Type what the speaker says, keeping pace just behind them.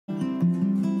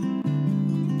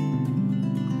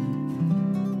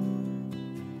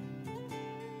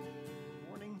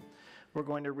We're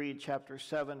going to read chapter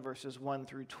 7, verses 1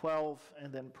 through 12,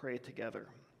 and then pray together.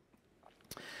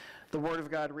 The Word of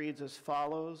God reads as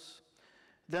follows.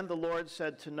 Then the Lord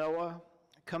said to Noah,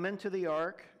 "Come into the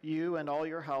ark, you and all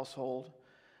your household,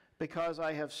 because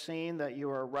I have seen that you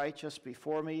are righteous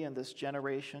before me in this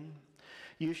generation.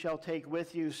 You shall take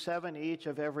with you 7 each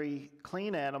of every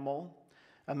clean animal,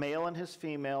 a male and his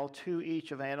female, 2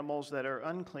 each of animals that are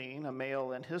unclean, a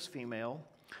male and his female.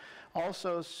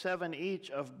 Also 7 each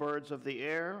of birds of the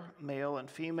air, male and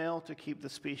female, to keep the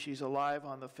species alive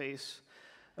on the face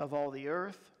of all the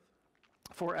earth.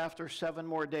 For after 7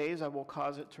 more days I will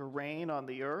cause it to rain on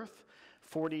the earth,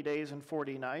 40 days and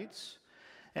 40 nights.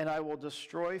 And I will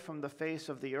destroy from the face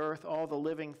of the earth all the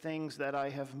living things that I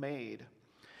have made."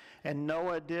 And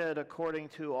Noah did according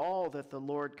to all that the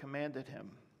Lord commanded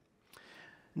him.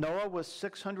 Noah was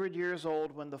 600 years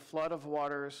old when the flood of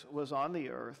waters was on the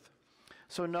earth.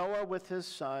 So Noah with his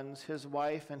sons, his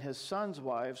wife, and his sons'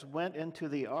 wives went into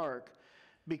the ark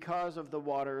because of the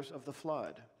waters of the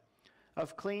flood.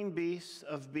 Of clean beasts,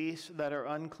 of beasts that are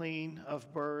unclean,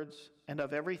 of birds, and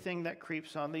of everything that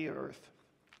creeps on the earth.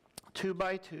 2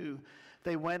 by 2,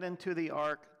 they went into the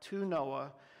ark to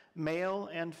Noah, male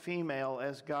and female,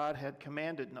 as God had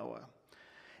commanded Noah.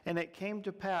 And it came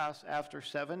to pass after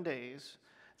 7 days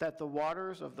that the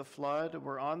waters of the flood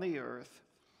were on the earth.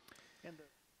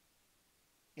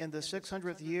 In the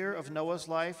 600th year of Noah's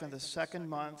life, in the 2nd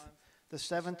month, the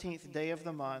 17th day of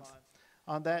the month,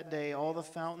 on that day all the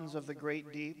fountains of the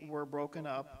great deep were broken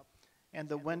up, and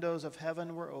the windows of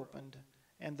heaven were opened,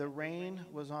 and the rain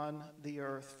was on the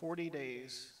earth 40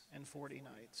 days and 40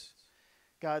 nights.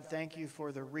 God, thank you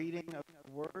for the reading of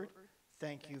your word.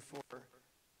 Thank you for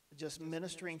just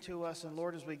ministering to us. And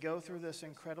Lord, as we go through this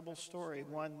incredible story,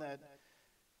 one that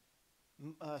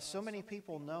so many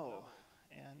people know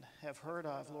and have heard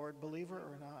of, Lord, believer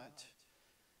or not.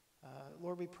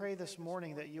 Lord, we pray this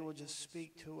morning that you will just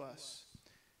speak to us.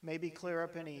 Maybe clear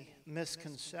up any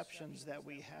misconceptions that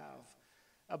we have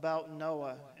about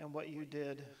Noah and what you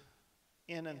did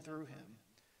in and through him,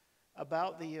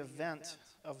 about the event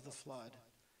of the flood,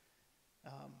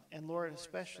 and Lord,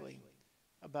 especially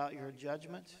about your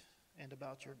judgment and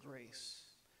about your grace.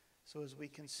 So as we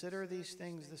consider these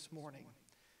things this morning,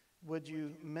 would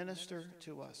you minister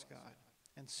to us, God,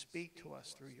 and speak to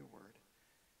us through your word.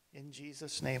 In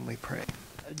Jesus' name we pray.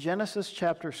 Genesis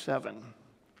chapter 7.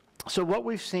 So what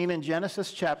we've seen in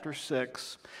Genesis chapter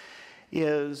 6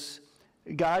 is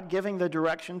God giving the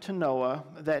direction to Noah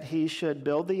that he should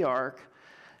build the ark,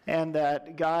 and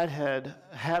that God had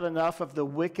had enough of the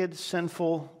wicked,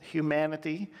 sinful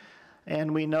humanity.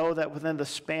 And we know that within the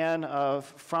span of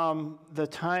from the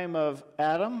time of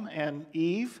Adam and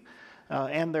Eve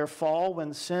and their fall,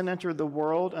 when sin entered the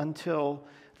world, until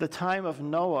the time of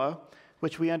Noah,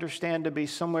 which we understand to be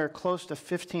somewhere close to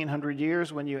 1,500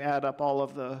 years when you add up all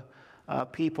of the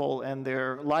people and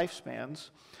their lifespans,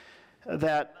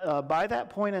 that by that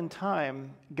point in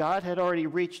time, God had already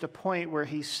reached a point where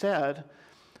he said,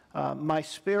 "My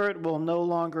spirit will no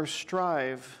longer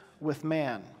strive with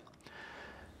man."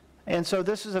 And so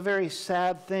this is a very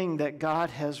sad thing that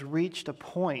God has reached a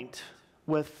point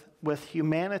with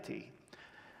humanity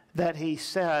that he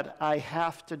said, I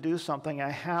have to do something.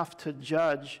 I have to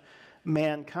judge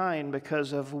mankind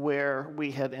because of where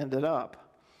we had ended up.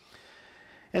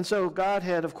 And so God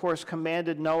had, of course,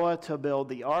 commanded Noah to build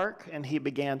the ark, and he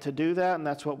began to do that, and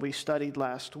that's what we studied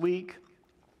last week.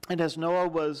 And as Noah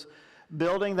was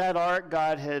building that ark,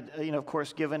 God had, of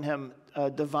course, given him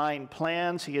divine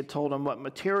plans. He had told him what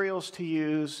materials to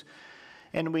use.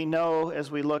 And we know,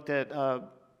 as we looked at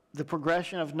the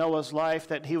progression of Noah's life,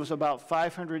 that he was about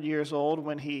 500 years old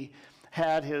when he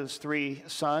had his 3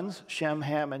 sons, Shem,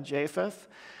 Ham, and Japheth.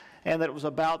 And that it was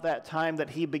about that time that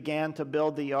he began to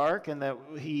build the ark, and that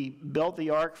he built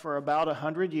the ark for about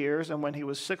 100 years. And when he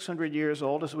was 600 years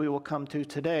old, as we will come to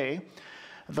today,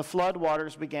 the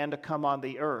floodwaters began to come on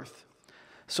the earth.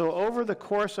 So over the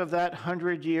course of that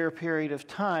 100-year period of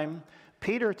time,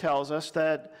 Peter tells us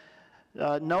that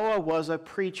Noah was a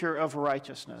preacher of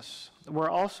righteousness. We're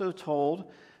also told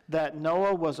that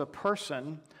Noah was a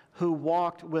person who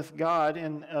walked with God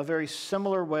in a very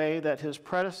similar way that his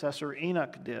predecessor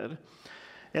Enoch did.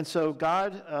 And so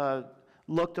God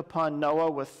looked upon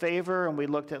Noah with favor, and we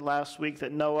looked at last week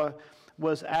that Noah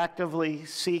was actively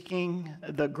seeking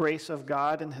the grace of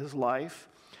God in his life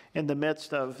in the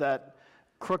midst of that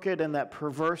crooked and that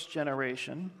perverse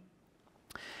generation.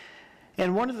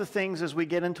 And one of the things as we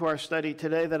get into our study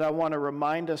today that I want to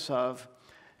remind us of,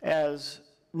 as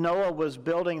Noah was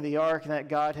building the ark and that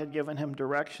God had given him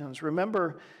directions,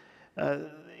 remember,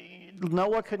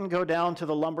 Noah couldn't go down to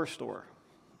the lumber store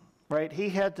right? He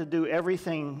had to do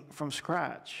everything from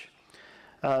scratch.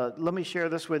 Let me share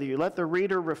this with you. Let the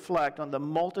reader reflect on the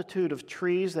multitude of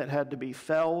trees that had to be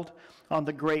felled, on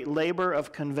the great labor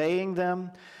of conveying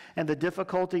them, and the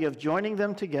difficulty of joining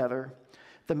them together.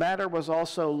 The matter was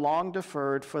also long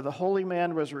deferred, for the holy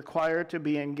man was required to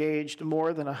be engaged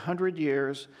more than 100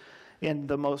 years in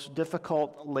the most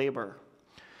difficult labor.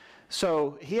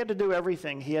 So he had to do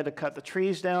everything. He had to cut the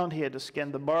trees down. He had to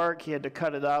skin the bark. He had to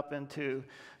cut it up into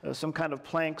some kind of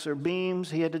planks or beams.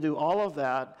 He had to do all of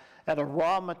that at a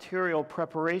raw material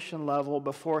preparation level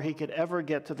before he could ever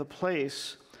get to the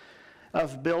place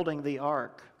of building the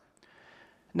ark.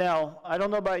 Now, I don't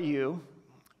know about you,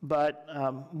 but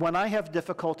when I have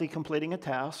difficulty completing a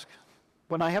task,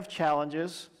 when I have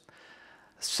challenges,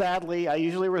 sadly, I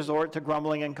usually resort to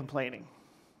grumbling and complaining.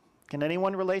 Can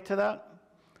anyone relate to that?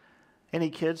 Any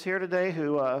kids here today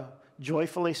who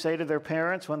joyfully say to their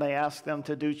parents when they ask them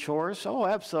to do chores, "Oh,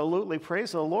 absolutely,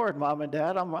 praise the Lord, Mom and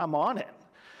Dad, I'm on it."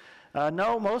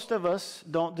 No, most of us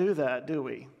don't do that, do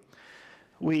we?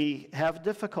 We have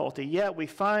difficulty. Yet we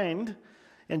find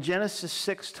in Genesis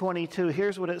 6:22,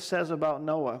 here's what it says about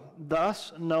Noah.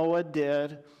 Thus Noah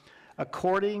did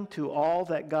according to all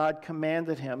that God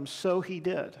commanded him, so he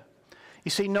did.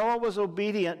 You see, Noah was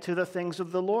obedient to the things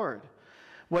of the Lord.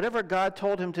 Whatever God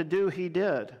told him to do, he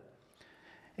did.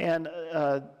 And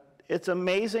it's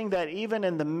amazing that even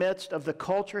in the midst of the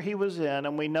culture he was in,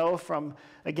 and we know from,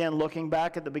 again, looking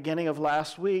back at the beginning of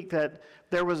last week, that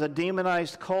there was a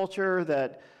demonized culture,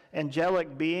 that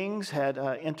angelic beings had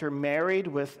intermarried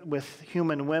with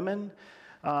human women.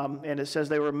 And it says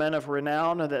they were men of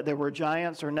renown, and that there were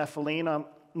giants or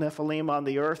Nephilim on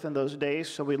the earth in those days.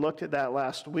 So we looked at that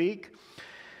last week.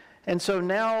 And so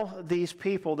now these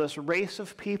people, this race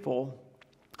of people,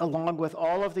 along with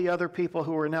all of the other people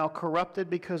who are now corrupted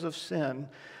because of sin,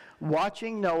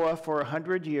 watching Noah for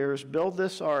 100 years build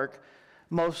this ark,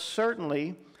 most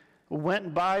certainly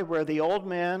went by where the old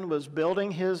man was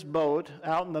building his boat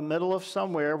out in the middle of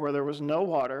somewhere where there was no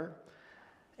water,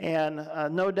 and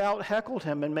no doubt heckled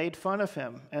him and made fun of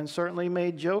him, and certainly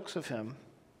made jokes of him.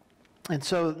 And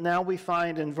so now we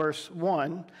find in verse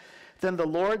 1, then the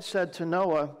Lord said to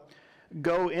Noah,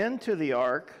 "Go into the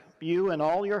ark, you and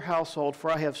all your household,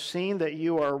 for I have seen that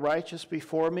you are righteous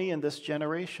before me in this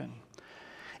generation."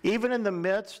 Even in the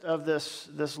midst of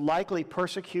this likely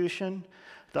persecution,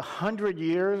 the 100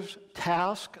 years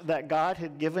task that God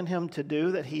had given him to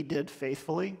do, that he did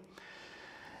faithfully,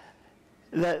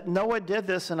 that Noah did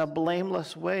this in a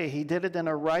blameless way. He did it in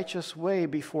a righteous way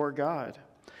before God.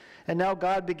 And now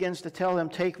God begins to tell him,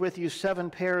 "Take with you 7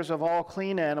 pairs of all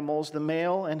clean animals, the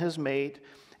male and his mate,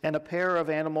 and a pair of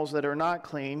animals that are not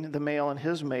clean, the male and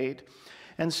his mate,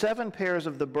 and 7 pairs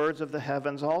of the birds of the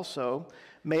heavens also,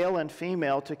 male and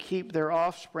female, to keep their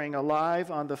offspring alive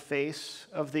on the face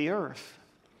of the earth."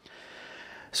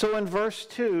 So in verse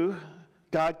 2,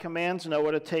 God commands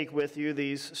Noah to take with you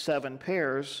these 7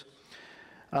 pairs.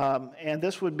 And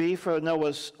this would be for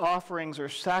Noah's offerings or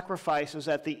sacrifices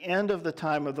at the end of the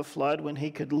time of the flood, when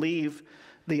he could leave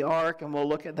the ark, and we'll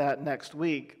look at that next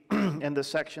week in the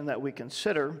section that we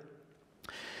consider.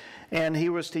 And he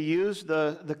was to use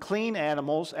the clean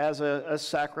animals as a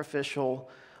sacrificial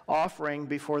offering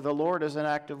before the Lord as an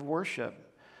act of worship.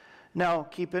 Now,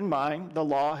 keep in mind, the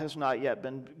law has not yet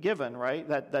been given, right?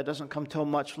 That doesn't come till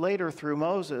much later through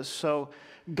Moses. So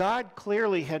God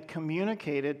clearly had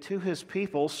communicated to his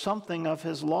people something of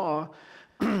his law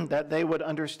that they would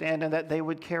understand and that they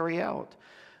would carry out,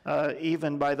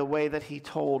 even by the way that he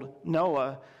told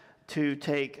Noah to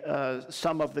take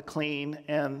some of the clean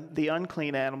and the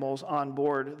unclean animals on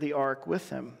board the ark with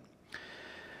him.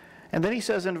 And then he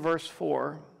says in verse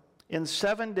 4, "In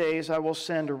 7 days I will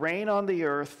send rain on the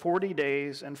earth, 40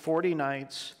 days and 40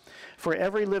 nights. For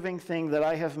every living thing that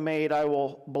I have made I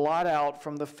will blot out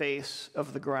from the face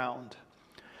of the ground."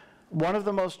 One of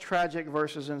the most tragic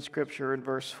verses in Scripture in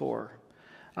verse 4.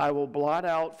 "I will blot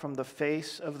out from the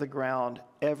face of the ground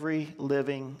every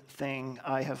living thing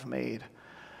I have made."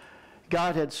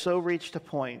 God had so reached a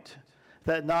point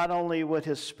that not only would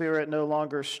his Spirit no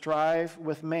longer strive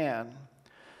with man,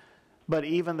 but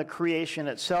even the creation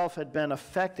itself had been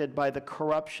affected by the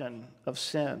corruption of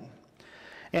sin.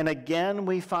 And again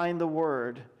we find the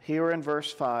word here in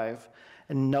verse 5,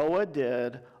 "And Noah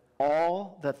did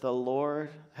all that the Lord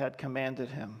had commanded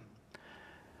him."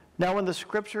 Now when the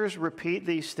Scriptures repeat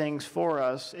these things for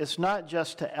us, it's not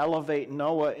just to elevate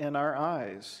Noah in our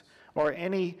eyes, or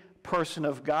any person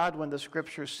of God when the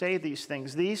Scriptures say these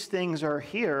things. These things are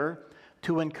here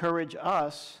to encourage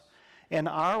us in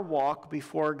our walk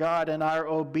before God and our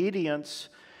obedience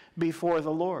before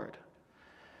the Lord.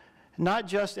 Not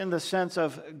just in the sense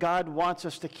of God wants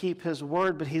us to keep his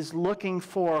word, but he's looking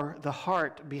for the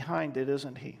heart behind it,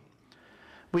 isn't he?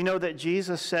 We know that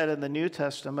Jesus said in the New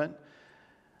Testament,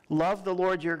 love the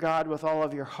Lord your God with all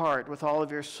of your heart, with all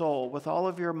of your soul, with all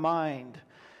of your mind,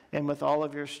 and with all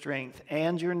of your strength,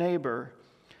 and your neighbor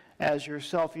as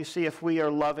yourself. You see, if we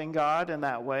are loving God in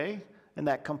that way, in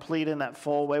that complete, in that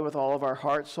full way, with all of our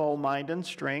heart, soul, mind, and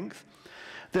strength,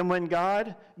 then when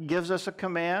God gives us a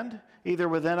command, either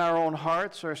within our own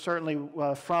hearts or certainly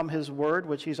from his word,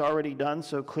 which he's already done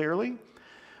so clearly,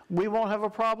 we won't have a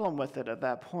problem with it at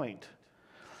that point.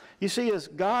 You see, as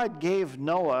God gave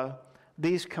Noah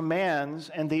these commands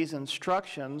and these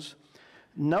instructions,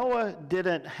 Noah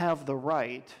didn't have the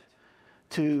right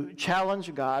to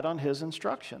challenge God on his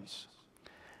instructions.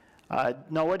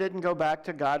 Noah didn't go back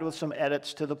to God with some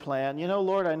edits to the plan. You know,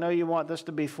 Lord, I know you want this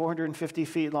to be 450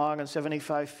 feet long and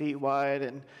 75 feet wide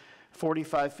and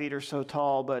 45 feet or so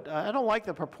tall, but I don't like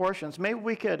the proportions. Maybe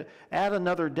we could add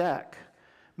another deck.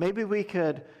 Maybe we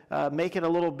could make it a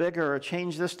little bigger or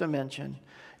change this dimension.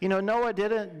 You know, Noah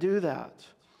didn't do that.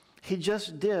 He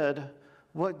just did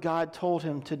what God told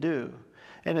him to do.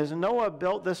 And as Noah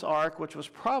built this ark, which was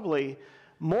probably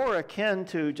more akin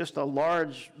to just a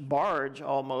large barge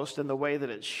almost in the way that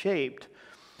it's shaped,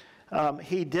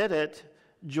 he did it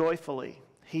joyfully.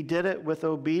 He did it with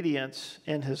obedience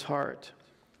in his heart.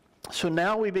 So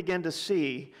now we begin to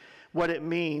see what it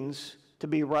means to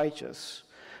be righteous.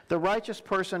 The righteous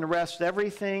person rests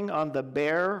everything on the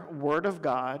bare word of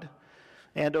God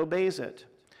and obeys it.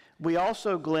 We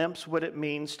also glimpse what it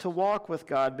means to walk with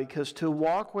God, because to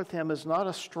walk with him is not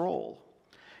a stroll.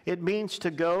 It means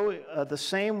to go the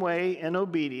same way in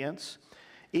obedience,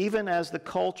 even as the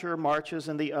culture marches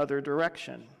in the other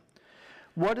direction.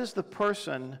 What is the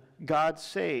person God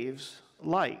saves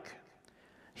like?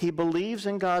 He believes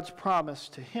in God's promise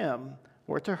to him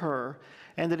or to her,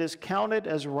 and it is counted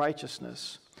as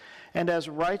righteousness. And as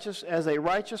a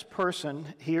righteous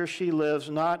person, he or she lives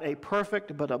not a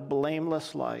perfect but a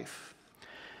blameless life.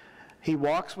 He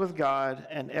walks with God,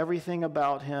 and everything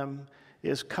about him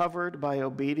is covered by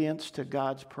obedience to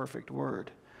God's perfect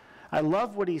word. I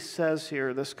love what he says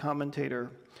here, this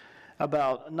commentator,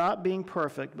 about not being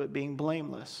perfect but being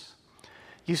blameless.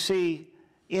 You see,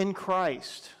 in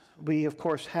Christ, we of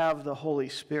course have the Holy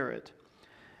Spirit,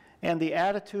 and the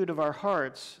attitude of our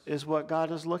hearts is what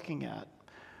God is looking at.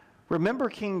 Remember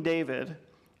King David,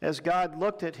 as God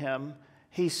looked at him,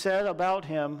 he said about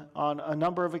him on a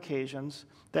number of occasions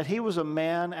that he was a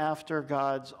man after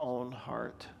God's own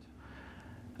heart.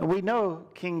 And we know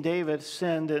King David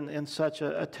sinned in such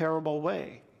a terrible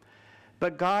way.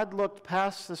 But God looked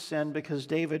past the sin because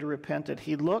David repented.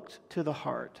 He looked to the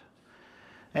heart,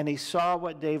 and he saw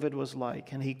what David was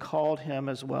like, and he called him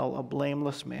as well a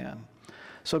blameless man.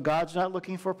 So God's not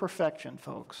looking for perfection,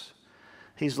 folks.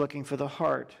 He's looking for the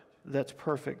heart that's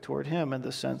perfect toward him, in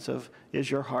the sense of, is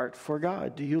your heart for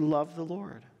God? Do you love the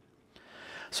Lord?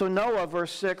 So Noah,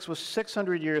 verse 6, was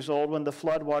 600 years old when the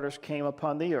floodwaters came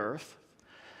upon the earth.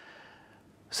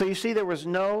 So you see, there was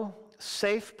no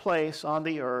safe place on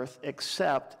the earth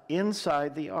except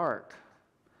inside the ark.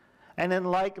 And in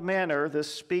like manner,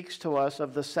 this speaks to us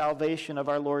of the salvation of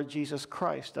our Lord Jesus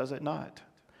Christ, does it not?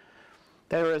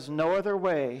 There is no other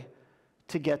way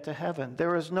to get to heaven.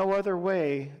 There is no other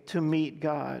way to meet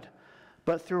God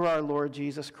but through our Lord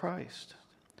Jesus Christ.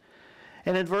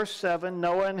 And in verse 7,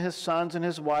 Noah and his sons and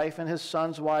his wife and his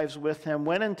sons' wives with him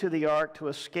went into the ark to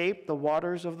escape the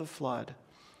waters of the flood.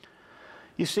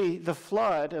 You see, the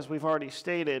flood, as we've already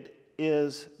stated,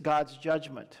 is God's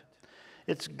judgment.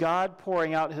 It's God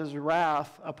pouring out his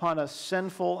wrath upon a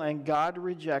sinful and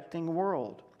God-rejecting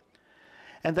world.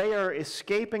 And they are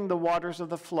escaping the waters of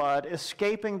the flood,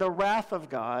 escaping the wrath of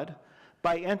God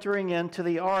by entering into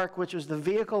the ark, which is the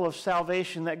vehicle of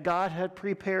salvation that God had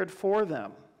prepared for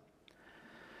them.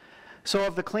 So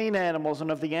of the clean animals and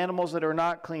of the animals that are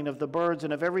not clean, of the birds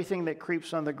and of everything that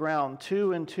creeps on the ground,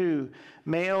 2 and 2,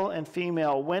 male and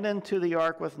female, went into the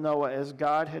ark with Noah as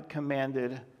God had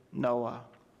commanded Noah.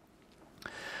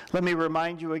 Let me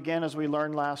remind you again, as we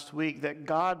learned last week, that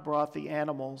God brought the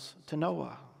animals to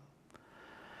Noah.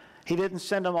 He didn't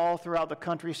send them all throughout the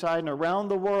countryside and around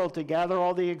the world to gather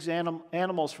all the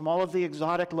animals from all of the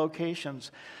exotic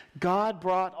locations. God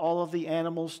brought all of the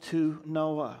animals to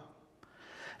Noah.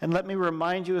 And let me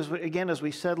remind you, as we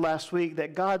said last week,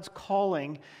 that God's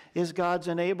calling is God's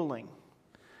enabling.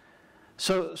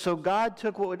 So God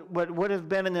took what would have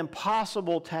been an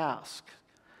impossible task,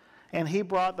 and he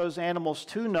brought those animals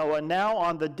to Noah. Now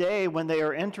on the day when they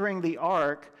are entering the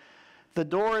ark, the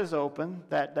door is open,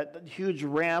 that huge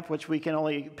ramp, which we can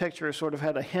only picture sort of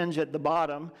had a hinge at the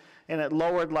bottom, and it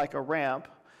lowered like a ramp,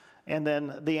 and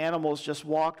then the animals just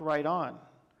walked right on.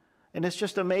 And it's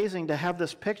just amazing to have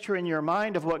this picture in your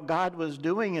mind of what God was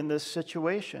doing in this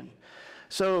situation.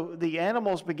 So the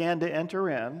animals began to enter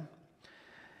in,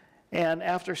 and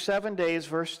after 7 days,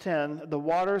 verse 10, the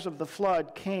waters of the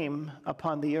flood came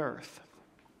upon the earth.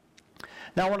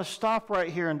 Now I want to stop right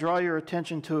here and draw your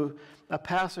attention to a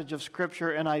passage of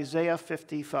Scripture in Isaiah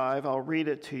 55. I'll read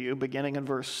it to you, beginning in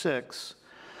verse 6,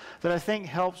 that I think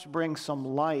helps bring some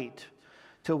light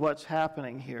to what's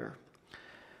happening here.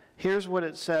 Here's what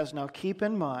it says. Now keep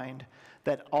in mind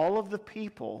that all of the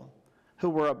people who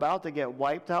were about to get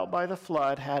wiped out by the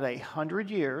flood had 100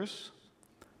 years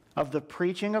of the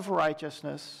preaching of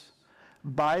righteousness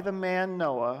by the man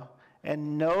Noah,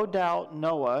 and no doubt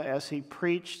Noah, as he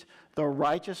preached the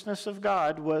righteousness of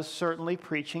God, was certainly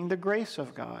preaching the grace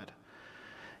of God.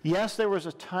 Yes, there was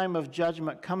a time of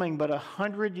judgment coming, but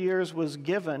 100 years was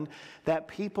given that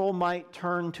people might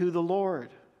turn to the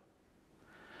Lord.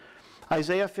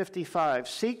 Isaiah 55,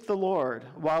 seek the Lord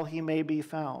while he may be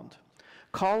found.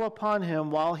 Call upon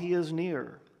him while he is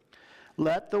near.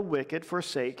 Let the wicked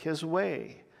forsake his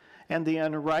way, and the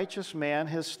unrighteous man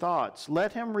his thoughts.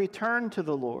 Let him return to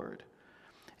the Lord,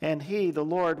 and he, the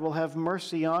Lord, will have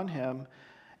mercy on him,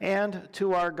 and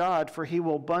to our God, for he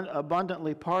will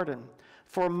abundantly pardon.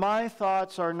 For my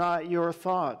thoughts are not your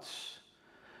thoughts,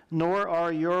 nor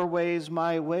are your ways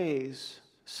my ways,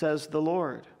 says the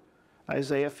Lord.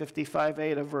 Isaiah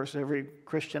 55:8, a verse every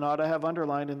Christian ought to have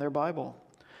underlined in their Bible.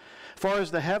 For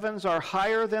as the heavens are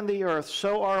higher than the earth,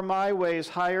 so are my ways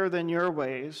higher than your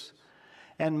ways,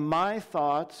 and my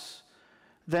thoughts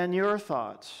than your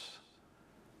thoughts.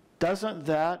 Doesn't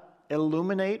that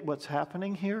illuminate what's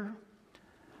happening here?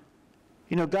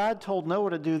 You know, God told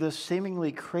Noah to do this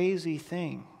seemingly crazy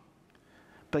thing,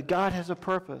 but God has a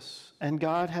purpose, and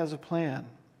God has a plan.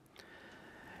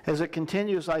 As it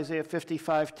continues, Isaiah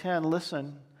 55:10,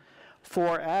 listen,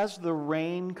 for as the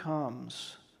rain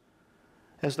comes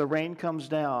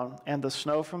down, and the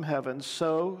snow from heaven,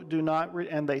 do not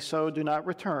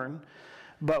return,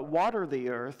 but water the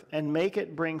earth, and make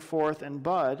it bring forth and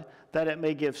bud, that it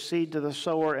may give seed to the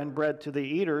sower and bread to the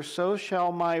eater, so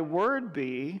shall my word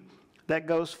be that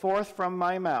goes forth from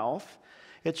my mouth.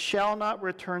 It shall not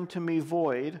return to me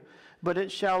void, but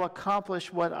it shall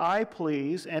accomplish what I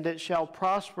please, and it shall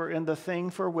prosper in the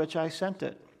thing for which I sent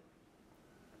it.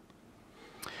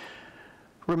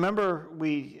 Remember,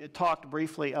 we talked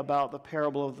briefly about the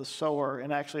parable of the sower,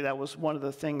 and actually that was one of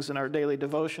the things in our daily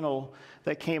devotional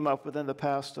that came up within the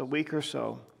past week or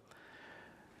so.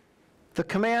 The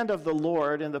command of the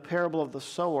Lord in the parable of the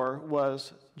sower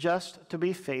was just to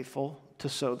be faithful to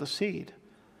sow the seed.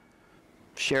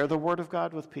 Share the word of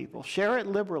God with people. Share it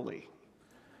liberally.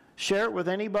 Share it with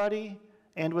anybody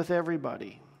and with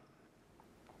everybody.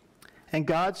 And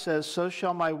God says, so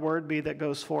shall my word be that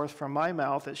goes forth from my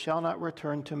mouth. It shall not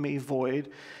return to me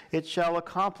void. It shall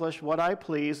accomplish what I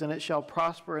please, and it shall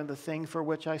prosper in the thing for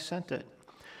which I sent it.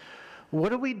 What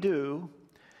do we do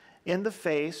in the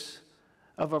face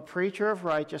of a preacher of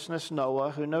righteousness,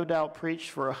 Noah, who no doubt preached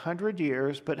for 100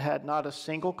 years, but had not a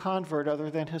single convert other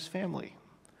than his family?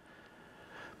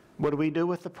 What do we do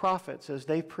with the prophets as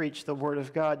they preached the word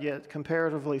of God, yet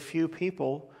comparatively few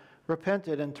people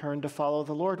repented and turned to follow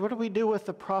the Lord? What do we do with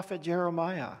the prophet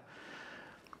Jeremiah,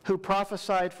 who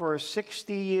prophesied for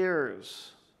 60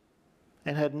 years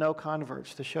and had no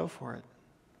converts to show for it?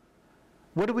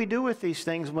 What do we do with these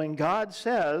things when God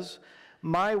says,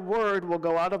 my word will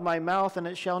go out of my mouth and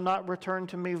it shall not return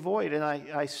to me void? And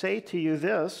I say to you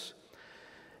this,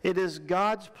 it is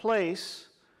God's place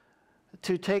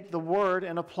to take the word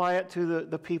and apply it to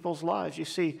the people's lives. You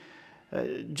see,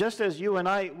 just as you and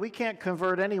I, we can't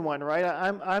convert anyone, right?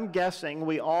 I'm guessing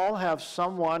we all have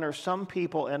someone or some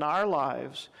people in our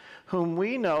lives whom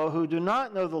we know who do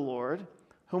not know the Lord,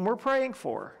 whom we're praying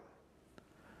for.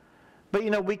 But, you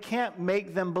know, we can't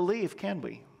make them believe, can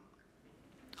we?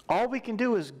 All we can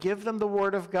do is give them the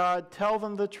word of God, tell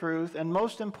them the truth, and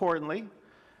most importantly,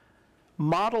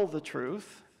 model the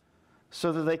truth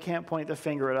so that they can't point the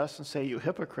finger at us and say, you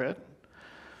hypocrite.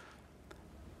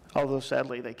 Although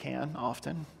sadly they can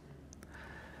often.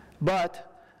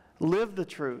 But live the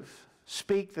truth,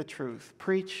 speak the truth,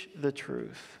 preach the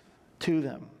truth to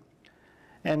them.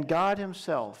 And God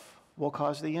himself will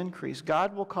cause the increase.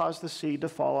 God will cause the seed to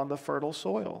fall on the fertile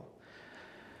soil.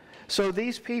 So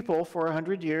these people for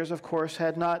 100 years, of course,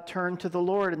 had not turned to the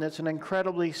Lord, and it's an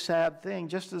incredibly sad thing,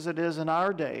 just as it is in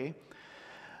our day,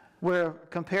 where,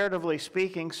 comparatively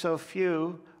speaking, so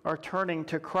few are turning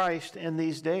to Christ in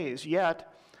these days. Yet,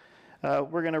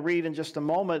 We're going to read in just a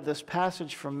moment this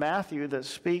passage from Matthew that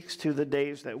speaks to the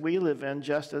days that we live in,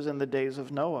 just as in the days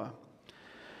of Noah.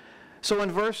 So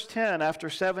in verse 10, after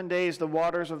 7 days the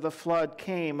waters of the flood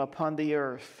came upon the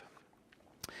earth.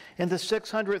 In the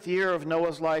 600th year of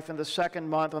Noah's life, in the 2nd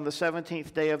month, on the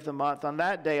 17th day of the month, on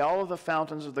that day all of the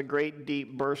fountains of the great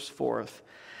deep burst forth,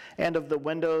 and of the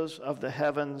windows of the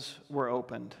heavens were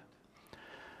opened.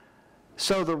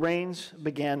 So the rains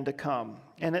began to come.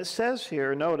 And it says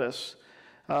here, notice,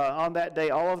 on that day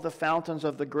all of the fountains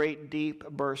of the great deep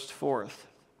burst forth.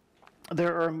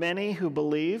 There are many who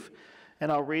believe,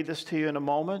 and I'll read this to you in a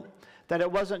moment, that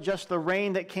it wasn't just the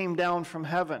rain that came down from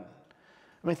heaven.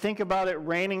 I mean, think about it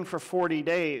raining for 40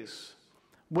 days.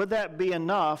 Would that be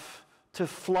enough to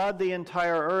flood the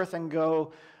entire earth and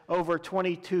go over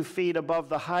 22 feet above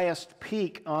the highest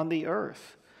peak on the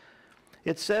earth?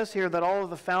 It says here that all of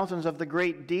the fountains of the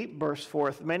great deep burst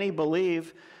forth. Many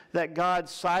believe that God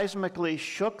seismically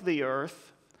shook the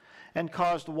earth and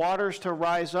caused waters to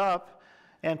rise up,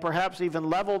 and perhaps even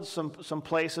leveled some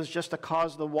places just to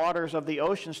cause the waters of the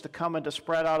oceans to come and to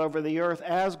spread out over the earth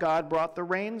as God brought the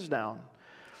rains down.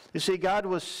 You see, God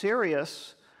was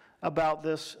serious about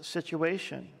this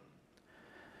situation.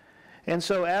 And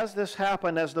so as this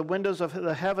happened, as the windows of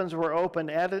the heavens were opened,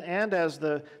 and as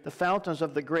the fountains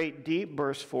of the great deep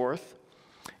burst forth,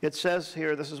 it says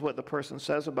here, this is what the person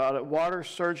says about it, water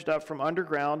surged up from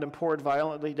underground and poured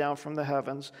violently down from the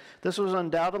heavens. This was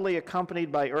undoubtedly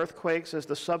accompanied by earthquakes as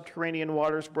the subterranean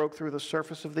waters broke through the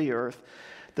surface of the earth.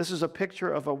 This is a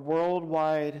picture of a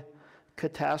worldwide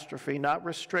catastrophe, not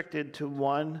restricted to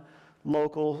one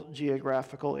local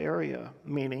geographical area,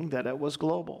 meaning that it was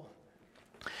global.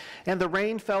 And the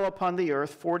rain fell upon the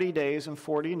earth 40 days and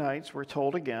 40 nights, we're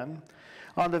told again.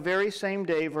 On the very same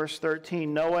day, verse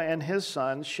 13, Noah and his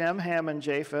sons, Shem, Ham, and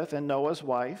Japheth, and Noah's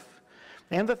wife,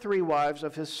 and the 3 wives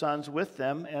of his sons with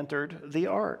them entered the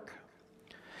ark.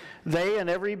 They and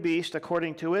every beast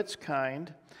according to its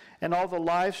kind, and all the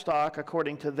livestock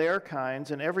according to their kinds,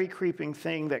 and every creeping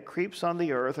thing that creeps on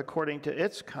the earth according to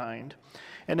its kind,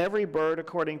 and every bird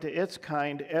according to its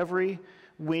kind, every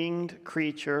winged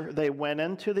creature, they went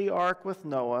into the ark with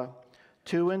Noah,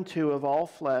 2 and 2 of all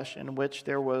flesh, in which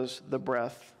there was the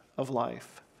breath of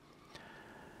life.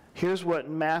 Here's what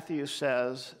Matthew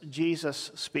says,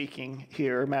 Jesus speaking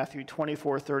here, Matthew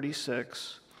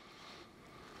 24:36.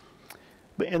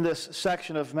 In this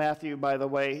section of Matthew, by the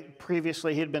way,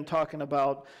 previously he had been talking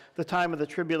about the time of the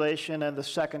tribulation and the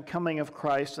second coming of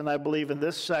Christ, and I believe in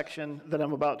this section that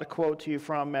I'm about to quote to you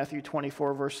from, Matthew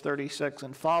 24, verse 36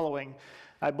 and following,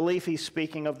 I believe he's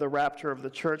speaking of the rapture of the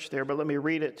church there, but let me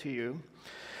read it to you.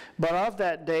 But of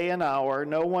that day and hour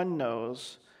no one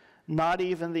knows, not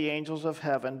even the angels of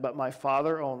heaven, but my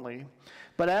Father only.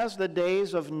 But as the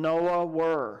days of Noah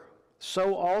were,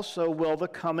 so also will the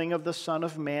coming of the Son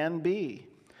of Man be.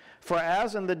 For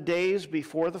as in the days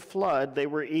before the flood, they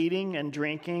were eating and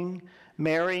drinking,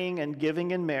 marrying and giving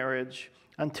in marriage,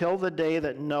 until the day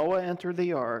that Noah entered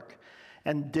the ark,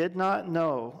 and did not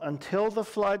know until the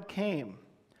flood came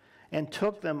and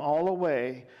took them all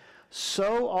away,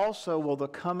 so also will the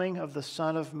coming of the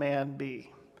Son of Man be.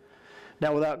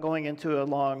 Now, without going into a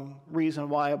long reason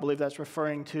why I believe that's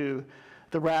referring to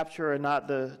the rapture and not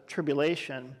the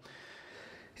tribulation,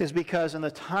 is because in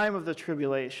the time of the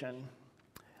tribulation,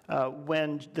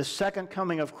 when the second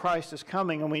coming of Christ is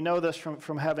coming, and we know this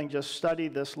from having just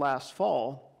studied this last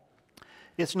fall,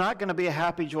 it's not going to be a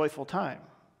happy, joyful time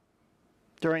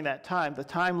during that time, the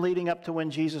time leading up to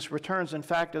when Jesus returns. In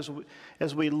fact,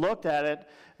 as we looked at it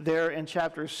there in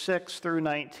chapters 6 through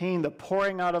 19, the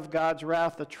pouring out of God's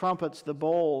wrath, the trumpets, the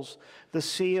bowls, the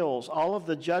seals, all of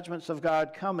the judgments of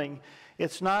God coming,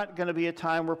 it's not going to be a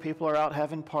time where people are out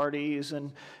having parties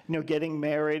and getting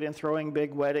married and throwing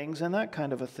big weddings and that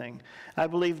kind of a thing. I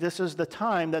believe this is the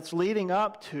time that's leading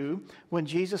up to when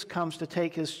Jesus comes to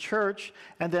take his church,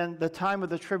 and then the time of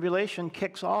the tribulation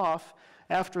kicks off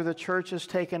after the church is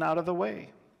taken out of the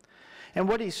way. And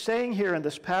what he's saying here in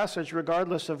this passage,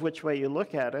 regardless of which way you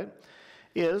look at it,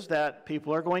 is that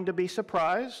people are going to be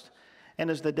surprised. And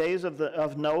as the days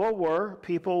of Noah were,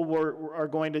 people are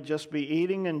going to just be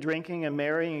eating and drinking and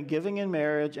marrying and giving in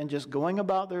marriage and just going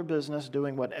about their business,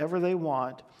 doing whatever they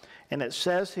want. And it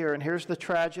says here, and here's the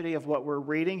tragedy of what we're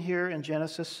reading here in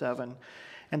Genesis 7,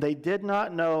 and they did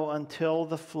not know until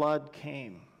the flood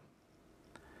came.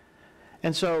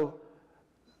 And so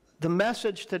the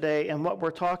message today and what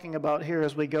we're talking about here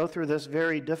as we go through this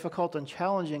very difficult and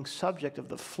challenging subject of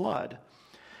the flood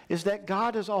is that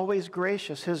God is always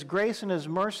gracious. His grace and his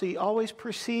mercy always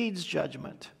precedes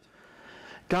judgment.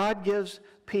 God gives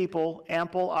people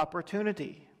ample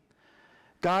opportunity.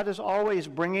 God is always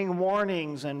bringing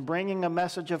warnings and bringing a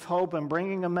message of hope and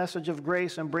bringing a message of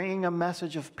grace and bringing a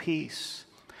message of peace,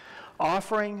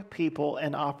 offering people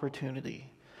an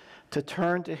opportunity to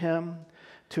turn to him,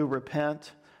 to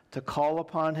repent, to call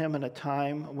upon him in a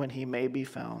time when he may be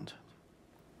found.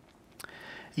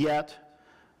 Yet,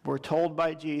 we're told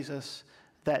by Jesus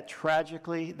that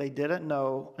tragically they didn't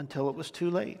know until it was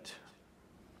too late.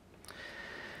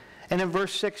 And in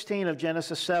verse 16 of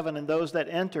Genesis 7, and those that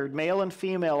entered, male and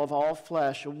female of all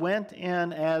flesh, went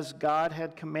in as God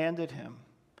had commanded him.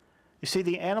 You see,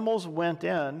 the animals went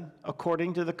in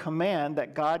according to the command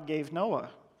that God gave Noah.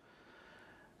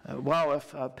 Wow,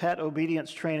 if pet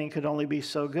obedience training could only be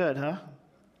so good, huh?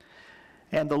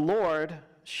 And the Lord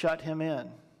shut him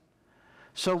in.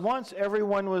 So once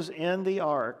everyone was in the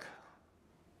ark,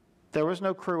 there was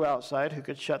no crew outside who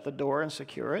could shut the door and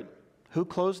secure it. Who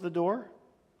closed the door?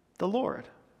 The Lord.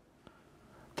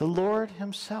 The Lord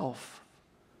himself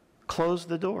closed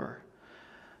the door.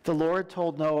 The Lord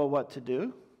told Noah what to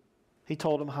do. He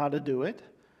told him how to do it.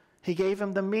 He gave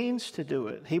him the means to do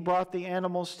it. He brought the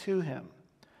animals to him.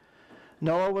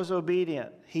 Noah was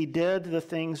obedient. He did the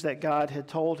things that God had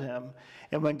told him.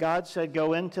 And when God said,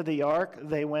 go into the ark,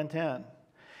 they went in.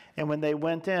 And when they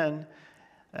went in,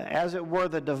 as it were,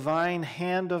 the divine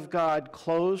hand of God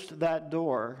closed that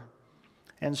door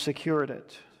and secured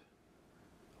it.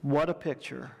 What a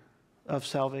picture of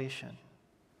salvation.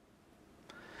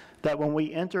 That when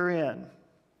we enter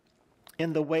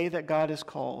in the way that God is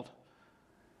called,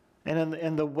 and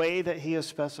in the way that he has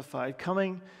specified,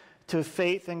 coming to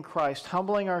faith in Christ,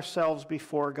 humbling ourselves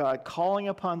before God, calling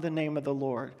upon the name of the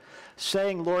Lord,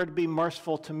 saying, Lord, be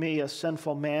merciful to me, a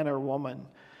sinful man or woman,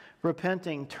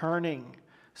 repenting, turning,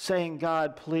 saying,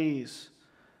 God, please.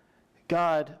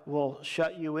 God will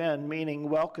shut you in, meaning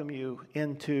welcome you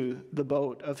into the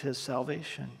boat of his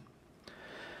salvation.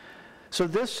 So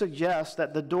this suggests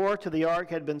that the door to the ark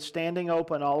had been standing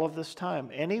open all of this time.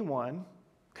 Anyone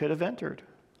could have entered.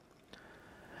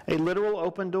 A literal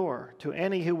open door to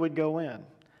any who would go in.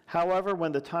 However,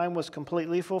 when the time was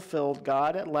completely fulfilled,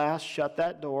 God at last shut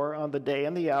that door on the day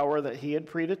and the hour that he had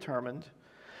predetermined,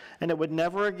 and it would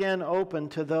never again open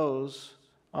to those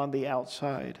on the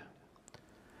outside.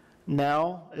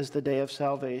 Now is the day of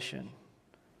salvation.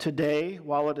 Today,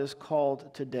 while it is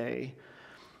called today,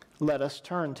 let us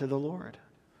turn to the Lord.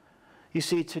 You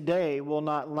see, today will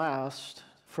not last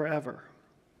forever.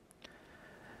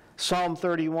 Psalm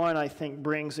 31, I think,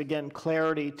 brings again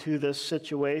clarity to this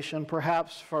situation,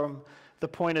 perhaps from the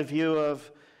point of view of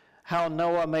how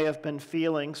Noah may have been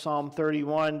feeling. Psalm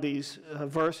 31, these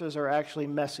verses are actually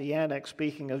messianic,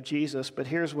 speaking of Jesus, but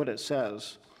here's what it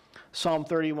says. Psalm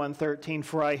 31:13,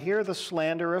 for I hear the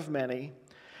slander of many.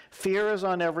 Fear is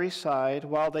on every side.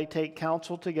 While they take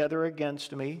counsel together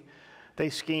against me, they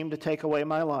scheme to take away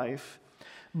my life.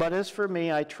 But as for me,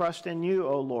 I trust in you,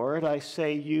 O Lord. I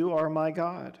say, you are my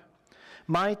God.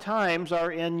 My times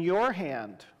are in your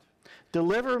hand.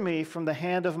 Deliver me from the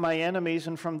hand of my enemies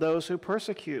and from those who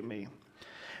persecute me.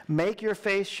 Make your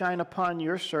face shine upon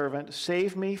your servant.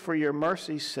 Save me for your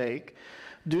mercy's sake.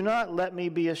 Do not let me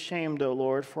be ashamed, O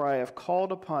Lord, for I have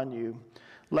called upon you.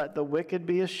 Let the wicked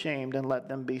be ashamed, and let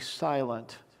them be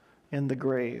silent in the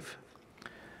grave.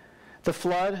 The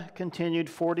flood continued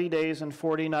 40 days and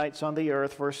 40 nights on the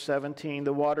earth. Verse 17,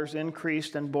 the waters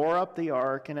increased and bore up the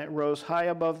ark, and it rose high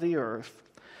above the earth.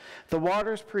 The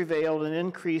waters prevailed and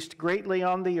increased greatly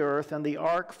on the earth, and the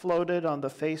ark floated on the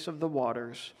face of the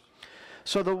waters.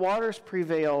 So the waters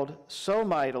prevailed so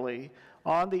mightily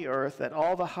on the earth that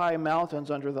all the high mountains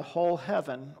under the whole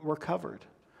heaven were covered.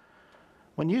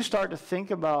 When you start to think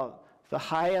about the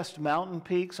highest mountain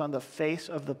peaks on the face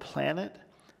of the planet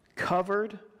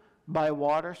covered by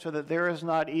water so that there is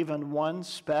not even one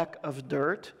speck of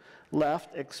dirt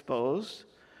left exposed,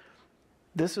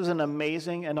 this is an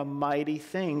amazing and a mighty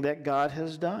thing that God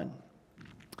has done.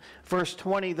 Verse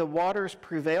 20, the waters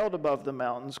prevailed above the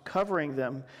mountains, covering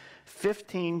them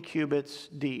 15 cubits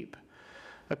deep.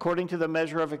 According to the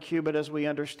measure of a cubit as we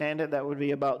understand it, that would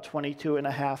be about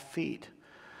 22.5 feet.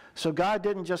 So God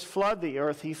didn't just flood the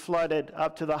earth, he flooded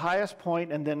up to the highest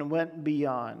point and then went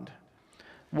beyond.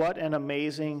 What an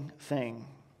amazing thing.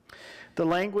 The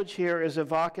language here is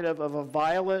evocative of a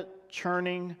violent,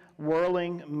 churning,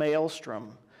 whirling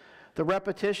maelstrom. The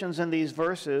repetitions in these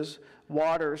verses,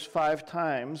 waters 5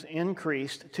 times,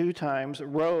 increased 2 times,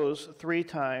 rose 3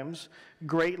 times,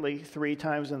 greatly 3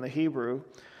 times in the Hebrew,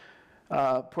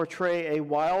 portray a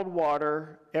wild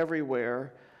water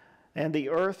everywhere. And the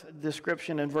earth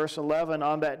description in verse 11,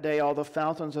 on that day all the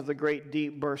fountains of the great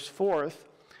deep burst forth.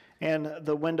 and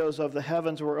the windows of the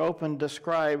heavens were opened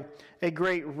describe a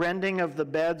great rending of the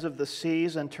beds of the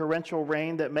seas and torrential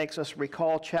rain that makes us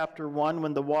recall chapter 1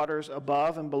 when the waters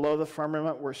above and below the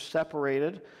firmament were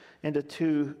separated into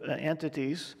two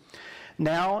entities.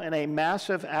 Now, in a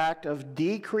massive act of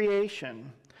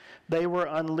decreation, they were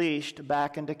unleashed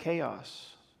back into chaos.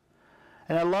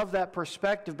 And I love that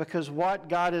perspective because what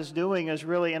God is doing is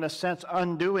really, in a sense,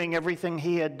 undoing everything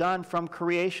he had done from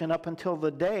creation up until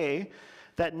the day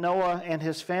that Noah and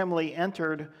his family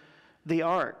entered the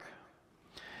ark.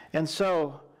 And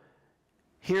so,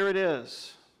 here it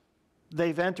is.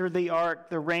 They've entered the ark,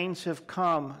 the rains have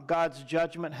come, God's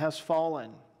judgment has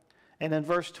fallen. And in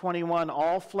verse 21,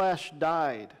 all flesh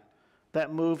died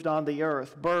that moved on the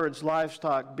earth, birds,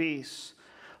 livestock, beasts,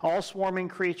 all swarming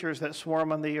creatures that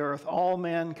swarm on the earth, all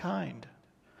mankind.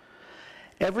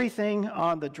 Everything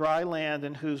on the dry land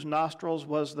in whose nostrils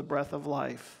was the breath of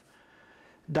life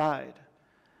died.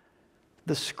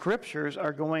 The scriptures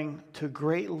are going to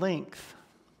great length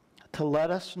to let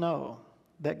us know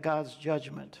that God's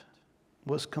judgment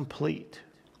was complete.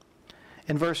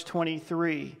 In verse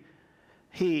 23,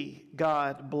 he,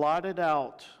 God, blotted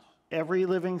out every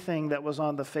living thing that was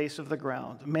on the face of the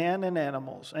ground, man and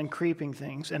animals and creeping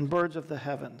things and birds of the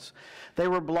heavens. They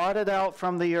were blotted out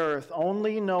from the earth.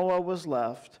 Only Noah was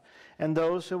left and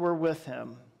those who were with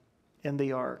him in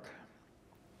the ark.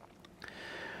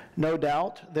 No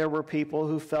doubt there were people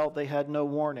who felt they had no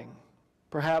warning,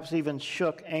 perhaps even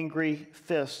shook angry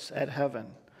fists at heaven.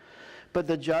 But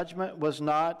the judgment was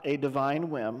not a divine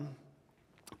whim.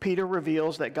 Peter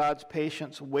reveals that God's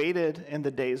patience waited in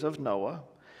the days of Noah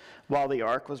while the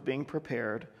ark was being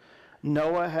prepared.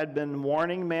 Noah had been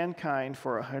warning mankind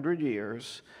for 100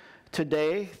 years.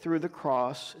 Today, through the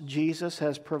cross, Jesus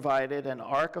has provided an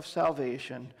ark of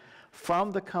salvation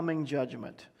from the coming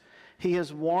judgment. He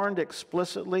has warned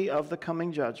explicitly of the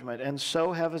coming judgment, and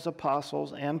so have his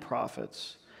apostles and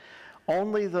prophets.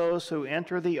 Only those who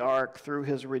enter the ark through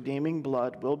his redeeming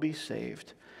blood will be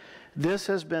saved. This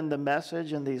has been the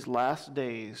message in these last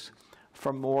days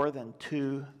for more than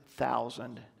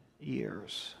 2,000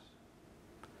 years.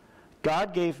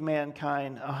 God gave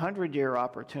mankind a 100-year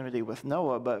opportunity with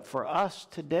Noah, but for us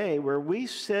today, where we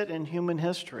sit in human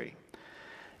history,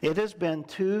 it has been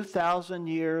 2,000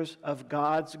 years of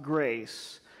God's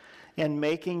grace in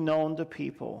making known to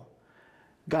people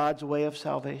God's way of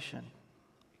salvation.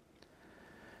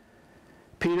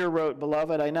 Peter wrote,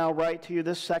 "Beloved, I now write to you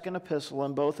this second epistle,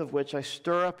 in both of which I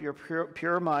stir up your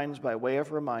pure minds by way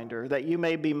of reminder, that you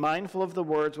may be mindful of the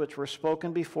words which were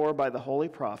spoken before by the holy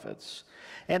prophets,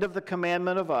 and of the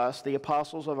commandment of us, the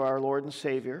apostles of our Lord and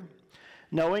Savior,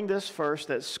 knowing this first,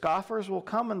 that scoffers will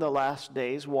come in the last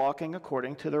days, walking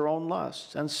according to their own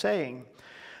lusts, and saying,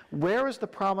 where is the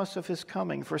promise of his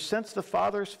coming? For since the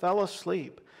fathers fell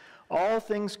asleep, all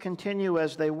things continue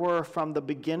as they were from the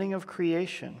beginning of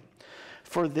creation.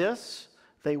 For this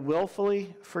they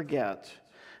willfully forget,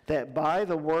 that by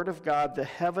the word of God the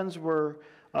heavens were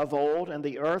of old, and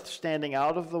the earth standing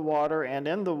out of the water and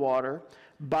in the water,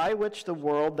 by which the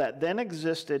world that then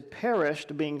existed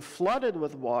perished, being flooded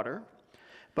with water.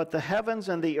 But the heavens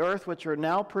and the earth, which are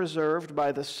now preserved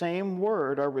by the same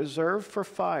word, are reserved for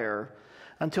fire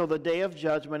until the day of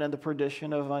judgment and the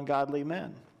perdition of ungodly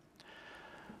men."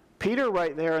 Peter,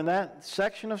 right there in that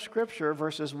section of Scripture,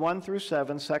 verses 1 through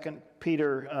 7, 2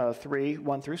 Peter 3,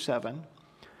 1 through 7,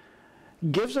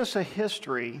 gives us a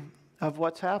history of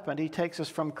what's happened. He takes us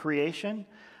from creation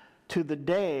to the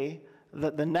day,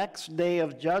 that the next day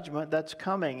of judgment that's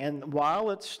coming. And while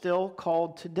it's still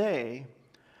called today,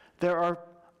 there are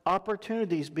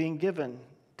opportunities being given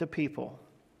to people.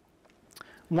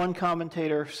 One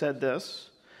commentator said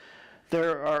this: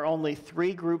 there are only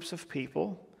three groups of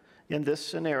people in this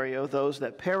scenario: those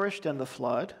that perished in the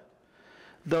flood,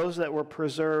 those that were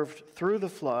preserved through the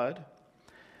flood,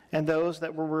 and those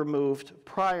that were removed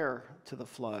prior to the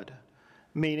flood,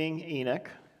 meaning Enoch.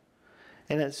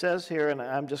 And it says here, and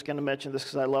I'm just going to mention this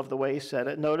because I love the way he said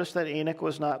it, notice that Enoch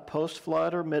was not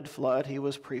post-flood or mid-flood, he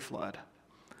was pre-flood.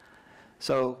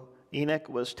 So Enoch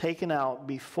was taken out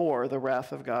before the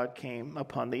wrath of God came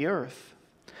upon the earth.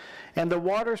 And the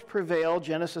waters prevailed,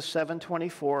 Genesis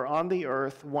 7:24, on the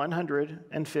earth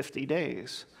 150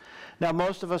 days. Now,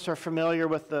 most of us are familiar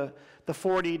with the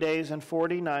 40 days and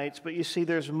 40 nights, but you see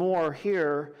there's more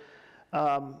here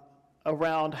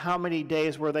around how many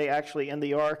days were they actually in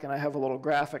the ark, and I have a little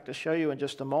graphic to show you in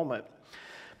just a moment.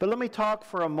 But let me talk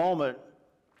for a moment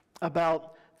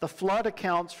about the flood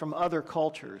accounts from other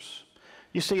cultures.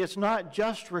 You see, it's not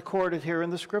just recorded here in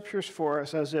the Scriptures for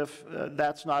us as if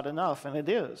that's not enough, and it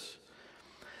is.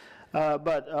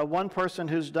 But one person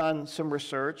who's done some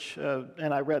research,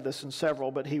 and I read this in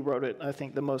several, but he wrote it, I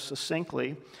think, the most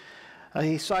succinctly.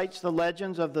 He cites the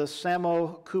legends of the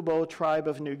Samo-Kubo tribe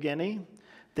of New Guinea,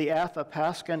 the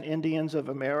Athapascan Indians of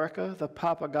America, the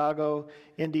Papagago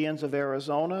Indians of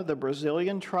Arizona, the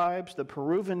Brazilian tribes, the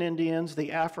Peruvian Indians,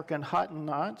 the African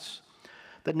Hattenots,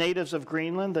 the natives of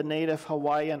Greenland, the native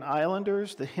Hawaiian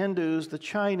Islanders, the Hindus, the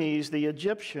Chinese, the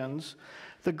Egyptians,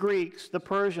 the Greeks, the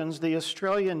Persians, the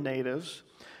Australian natives,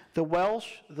 the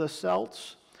Welsh, the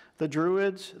Celts, the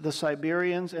Druids, the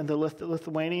Siberians, and the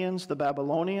Lithuanians, the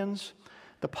Babylonians,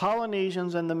 the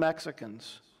Polynesians, and the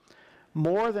Mexicans.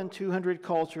 More than 200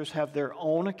 cultures have their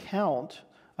own account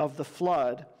of the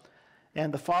flood,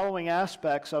 and the following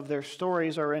aspects of their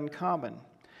stories are in common.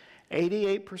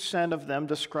 88% of them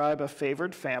describe a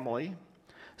favored family.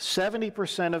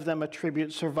 70% of them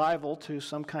attribute survival to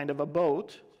some kind of a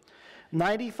boat.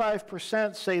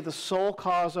 95% say the sole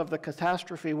cause of the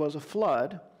catastrophe was a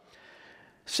flood.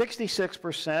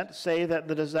 66% say that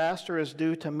the disaster is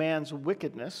due to man's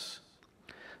wickedness.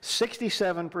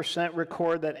 67%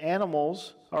 record that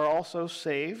animals are also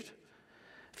saved.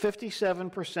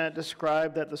 57%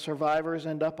 describe that the survivors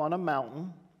end up on a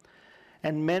mountain.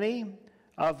 And many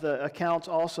of the accounts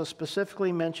also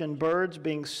specifically mention birds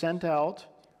being sent out,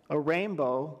 a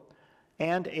rainbow,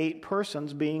 and 8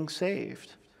 persons being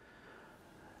saved.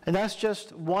 And that's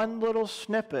just one little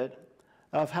snippet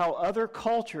of how other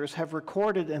cultures have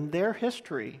recorded in their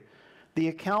history the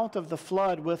account of the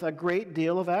flood with a great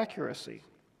deal of accuracy.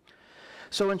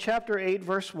 So in chapter 8,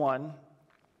 verse 1,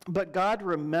 "But God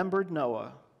remembered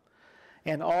Noah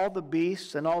and all the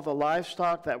beasts and all the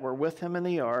livestock that were with him in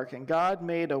the ark, and God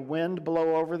made a wind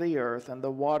blow over the earth, and the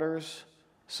waters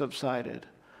subsided."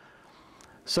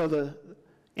 So the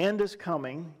end is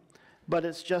coming, but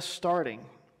it's just starting.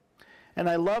 And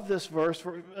I love this verse,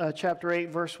 chapter 8,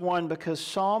 verse 1, because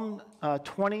Psalm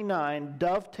 29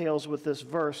 dovetails with this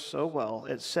verse so well.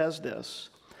 It says this,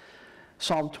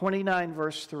 Psalm 29,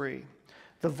 verse 3,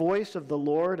 "The voice of the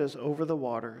Lord is over the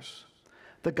waters.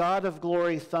 The God of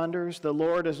glory thunders. The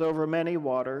Lord is over many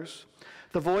waters.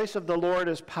 The voice of the Lord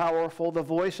is powerful. The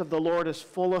voice of the Lord is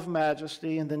full of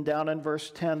majesty." And then down in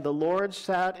verse 10, "The Lord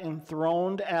sat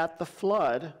enthroned at the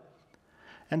flood,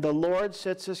 and the Lord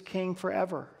sits as king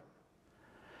forever."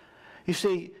 You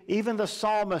see, even the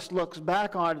psalmist looks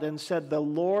back on it and said, "The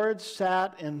Lord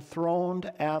sat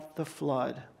enthroned at the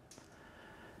flood."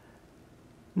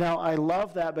 Now, I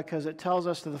love that because it tells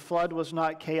us that the flood was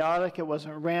not chaotic, it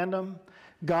wasn't random.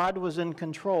 God was in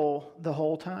control the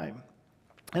whole time.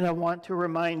 And I want to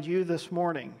remind you this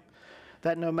morning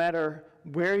that no matter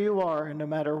where you are and no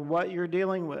matter what you're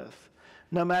dealing with,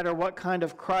 no matter what kind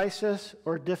of crisis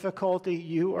or difficulty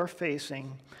you are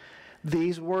facing,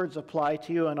 these words apply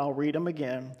to you, and I'll read them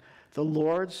again. "The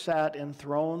Lord sat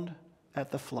enthroned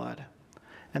at the flood,"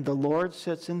 and the Lord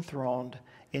sits enthroned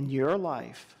in your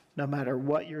life, no matter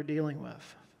what you're dealing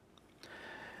with.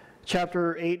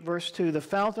 Chapter 8, verse 2, "The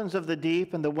fountains of the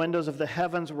deep and the windows of the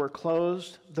heavens were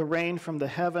closed. The rain from the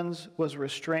heavens was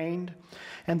restrained,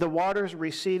 and the waters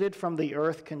receded from the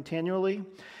earth continually.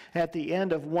 At the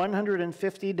end of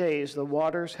 150 days, the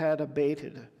waters had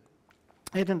abated.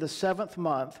 And in the 7th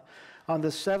month, on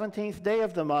the 17th day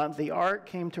of the month, the ark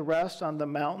came to rest on the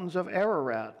mountains of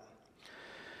Ararat."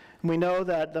 We know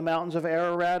that the mountains of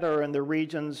Ararat are in the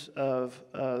regions of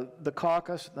the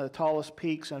Caucasus, the tallest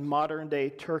peaks in modern-day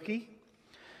Turkey.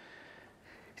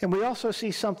 And we also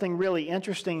see something really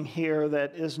interesting here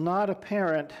that is not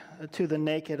apparent to the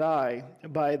naked eye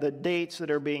by the dates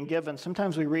that are being given.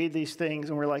 Sometimes we read these things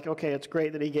and we're like, okay, it's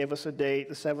great that he gave us a date,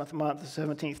 the 7th month, the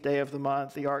 17th day of the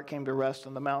month, the ark came to rest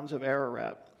on the mountains of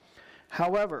Ararat.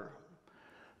 However,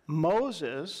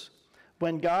 Moses,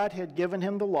 when God had given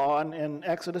him the law in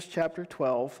Exodus chapter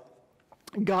 12,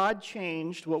 God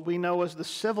changed what we know as the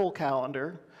civil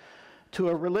calendar to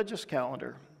a religious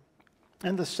calendar.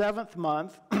 And the 7th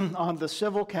month on the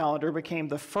civil calendar became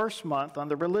the 1st month on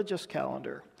the religious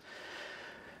calendar.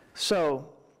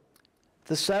 So,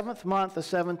 the 7th month, the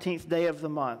 17th day of the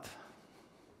month.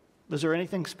 Was there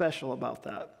anything special about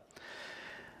that?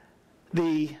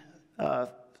 The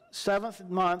 7th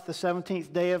month, the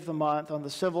 17th day of the month on the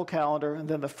civil calendar, and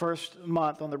then the 1st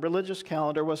month on the religious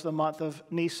calendar was the month of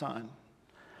Nisan.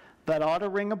 That ought to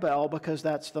ring a bell because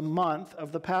that's the month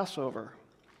of the Passover.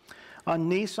 On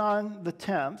Nisan the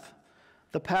 10th,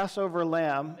 the Passover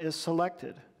lamb is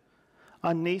selected.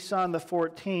 On Nisan the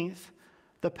 14th,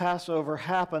 the Passover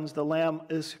happens, the lamb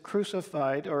is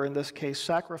crucified, or in this case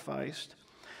sacrificed.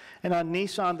 And on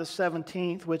Nisan the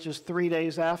 17th, which is 3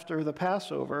 days after the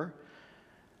Passover,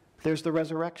 there's the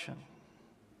resurrection.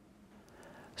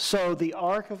 So the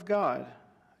ark of God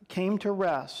came to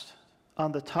rest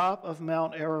on the top of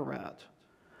Mount Ararat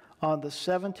on the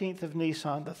 17th of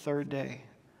Nisan, the third day,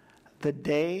 the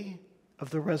day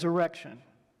of the resurrection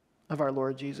of our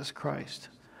Lord Jesus Christ.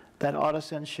 That ought to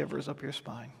send shivers up your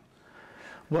spine.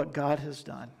 What God has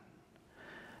done.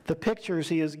 The pictures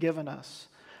he has given us.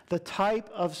 The type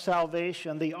of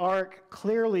salvation. The ark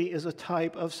clearly is a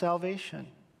type of salvation.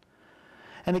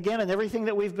 And again, in everything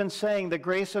that we've been saying, the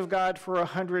grace of God for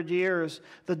 100 years,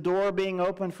 the door being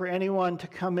open for anyone to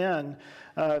come in.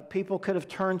 People could have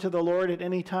turned to the Lord at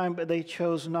any time, but they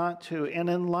chose not to. And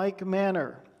in like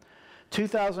manner,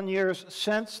 2,000 years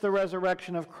since the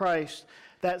resurrection of Christ,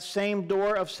 that same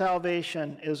door of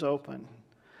salvation is open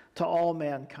to all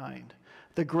mankind.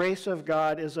 The grace of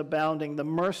God is abounding. The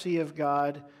mercy of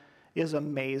God is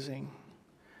amazing.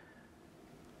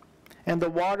 And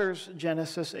the waters,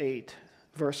 Genesis 8,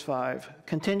 verse 5,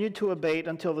 continued to abate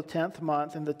until the 10th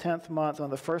month. In the 10th month, on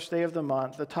the first day of the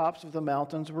month, the tops of the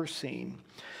mountains were seen.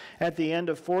 At the end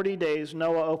of 40 days,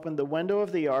 Noah opened the window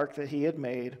of the ark that he had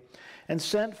made and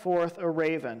sent forth a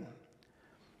raven.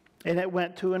 And it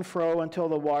went to and fro until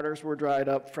the waters were dried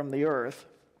up from the earth.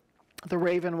 The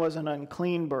raven was an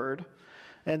unclean bird,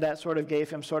 and that sort of gave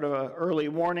him sort of an early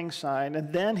warning sign.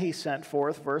 And then he sent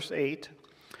forth, verse 8,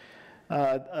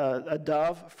 a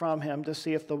dove from him to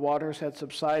see if the waters had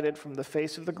subsided from the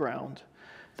face of the ground.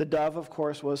 The dove, of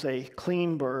course, was a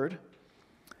clean bird.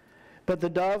 But the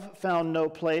dove found no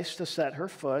place to set her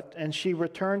foot, and she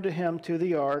returned to him to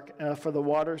the ark, for the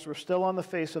waters were still on the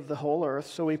face of the whole earth.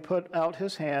 So he put out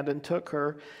his hand and took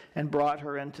her and brought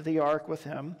her into the ark with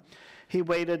him. He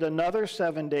waited another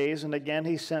 7 days, and again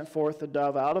he sent forth the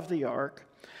dove out of the ark.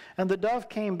 And the dove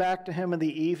came back to him in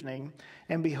the evening,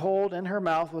 and behold, in her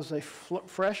mouth was a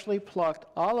freshly plucked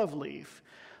olive leaf.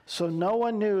 So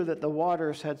Noah knew that the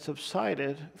waters had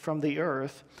subsided from the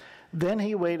earth. Then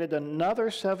he waited another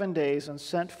 7 days and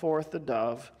sent forth the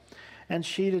dove, and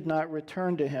she did not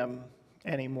return to him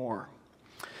anymore.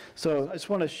 So I just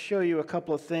want to show you a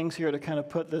couple of things here to kind of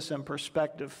put this in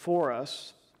perspective for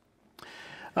us.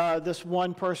 This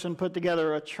one person put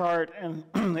together a chart, and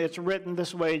it's written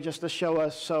this way just to show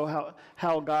us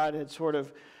how God had sort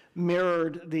of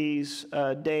mirrored these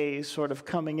days sort of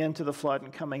coming into the flood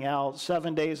and coming out.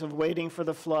 7 days of waiting for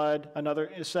the flood, another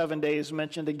 7 days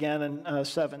mentioned again in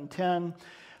 7:10,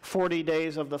 40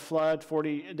 days of the flood,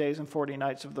 40 days and 40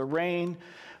 nights of the rain,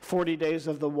 40 days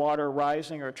of the water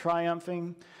rising or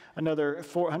triumphing, another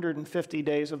 450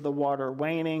 days of the water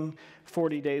waning,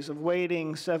 40 days of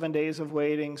waiting, 7 days of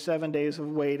waiting, 7 days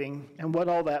of waiting. And what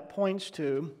all that points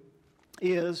to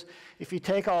is, if you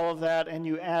take all of that and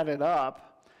you add it up,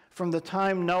 from the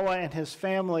time Noah and his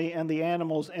family and the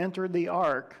animals entered the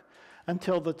ark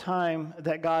until the time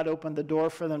that God opened the door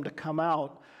for them to come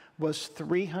out was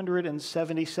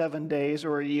 377 days,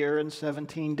 or a year and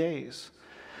 17 days.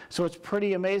 So it's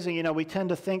pretty amazing. You know, we tend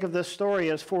to think of this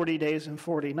story as 40 days and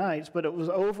 40 nights, but it was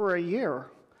over a year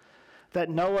that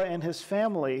Noah and his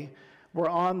family were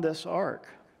on this ark.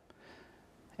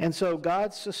 And so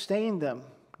God sustained them.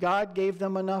 God gave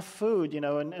them enough food, you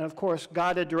know, and of course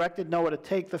God had directed Noah to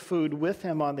take the food with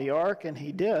him on the ark, and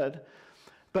he did.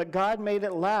 But God made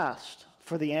it last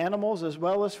for the animals as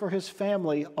well as for his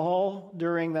family all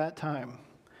during that time.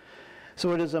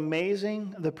 So it is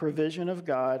amazing the provision of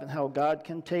God and how God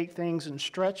can take things and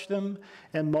stretch them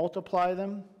and multiply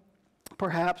them,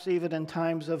 perhaps even in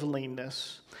times of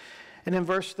leanness. And in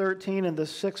verse 13, in the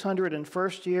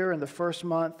 601st year, in the first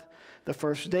month, the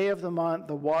first day of the month,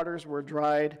 the waters were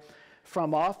dried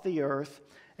from off the earth,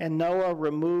 and Noah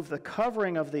removed the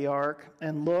covering of the ark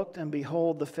and looked, and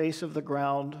behold, the face of the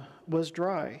ground was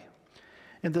dry.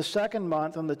 In the second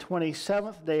month, on the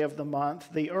 27th day of the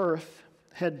month, the earth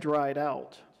had dried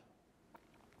out.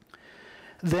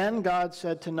 Then God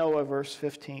said to Noah, verse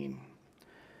 15,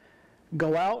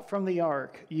 "Go out from the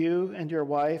ark, you and your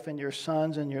wife and your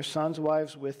sons'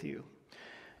 wives with you.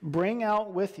 Bring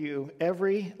out with you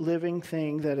every living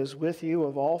thing that is with you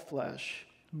of all flesh,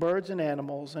 birds and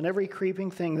animals, and every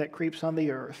creeping thing that creeps on the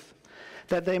earth,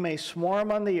 that they may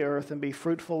swarm on the earth and be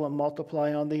fruitful and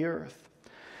multiply on the earth."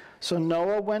 So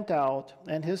Noah went out,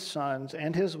 and his sons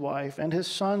and his wife and his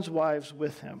sons' wives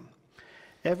with him.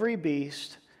 Every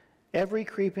beast, every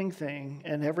creeping thing,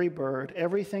 and every bird,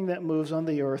 everything that moves on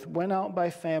the earth went out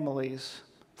by families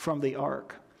from the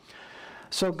ark.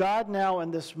 So God now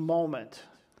in this moment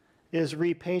is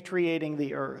repatriating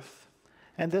the earth.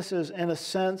 And this is, in a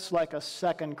sense, like a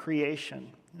second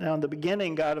creation. Now, in the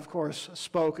beginning, God, of course,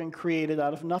 spoke and created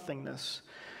out of nothingness.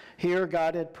 Here,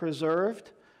 God had preserved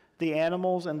the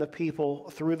animals and the people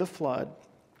through the flood.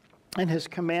 And his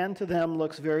command to them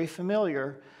looks very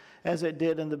familiar, as it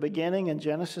did in the beginning in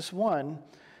Genesis 1,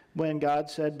 when God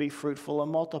said, "Be fruitful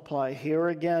and multiply." Here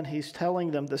again, he's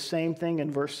telling them the same thing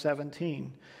in verse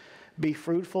 17. Be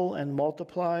fruitful and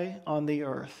multiply on the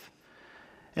earth.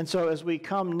 And so as we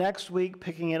come next week,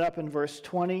 picking it up in verse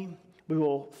 20, we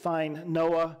will find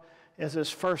Noah as his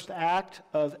first act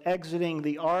of exiting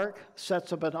the ark,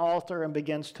 sets up an altar and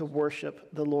begins to worship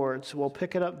the Lord. So we'll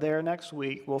pick it up there next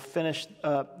week. We'll finish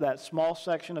that small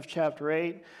section of chapter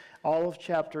 8, all of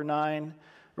chapter 9.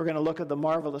 We're going to look at the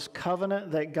marvelous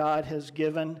covenant that God has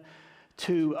given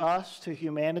to us, to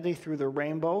humanity, through the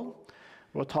rainbow.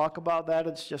 We'll talk about that.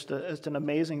 It's an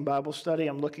amazing Bible study.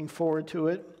 I'm looking forward to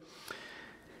it.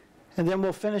 And then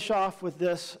we'll finish off with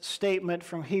this statement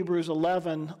from Hebrews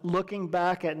 11, looking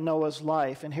back at Noah's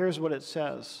life. And here's what it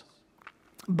says.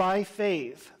 By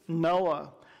faith,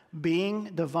 Noah,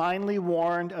 being divinely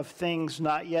warned of things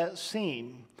not yet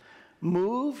seen,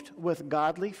 moved with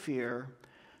godly fear,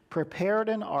 prepared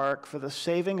an ark for the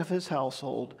saving of his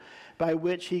household, by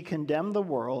which he condemned the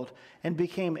world and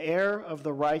became heir of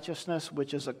the righteousness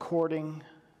which is according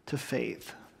to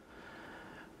faith.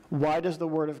 Why does the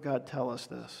Word of God tell us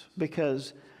this?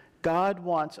 Because God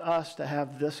wants us to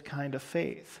have this kind of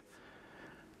faith.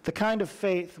 The kind of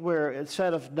faith where it's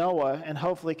said of Noah, and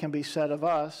hopefully can be said of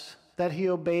us, that he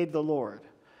obeyed the Lord.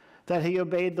 That he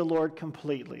obeyed the Lord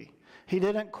completely. He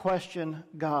didn't question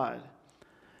God.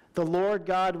 The Lord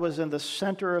God was in the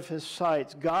center of his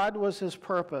sights. God was his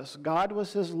purpose. God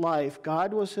was his life.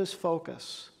 God was his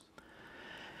focus.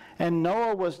 And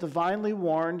Noah was divinely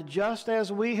warned, just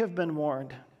as we have been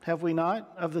warned. Have we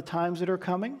not, of the times that are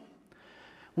coming?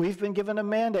 We've been given a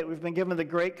mandate. We've been given the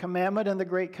Great Commandment and the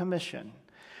Great Commission.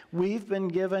 We've been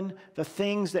given the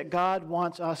things that God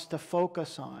wants us to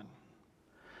focus on.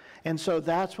 And so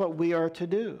that's what we are to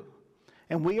do.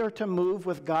 And we are to move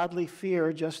with godly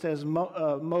fear, just as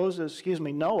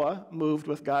Noah moved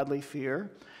with godly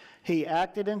fear. He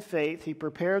acted in faith. He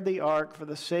prepared the ark for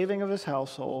the saving of his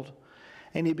household.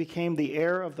 And he became the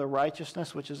heir of the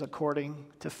righteousness which is according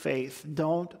to faith.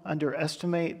 Don't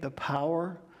underestimate the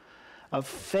power of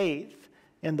faith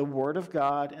in the Word of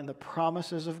God and the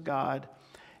promises of God.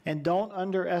 And don't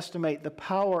underestimate the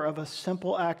power of a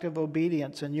simple act of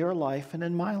obedience in your life and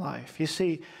in my life. You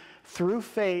see, through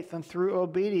faith and through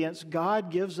obedience,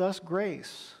 God gives us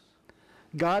grace.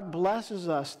 God blesses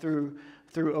us through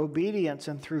obedience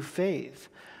and through faith.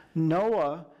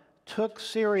 Noah took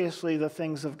seriously the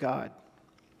things of God.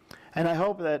 And I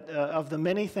hope that of the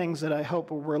many things that I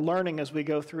hope we're learning as we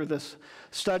go through this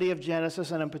study of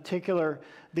Genesis, and in particular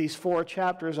these 4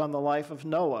 chapters on the life of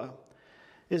Noah,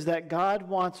 is that God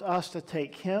wants us to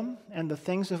take him and the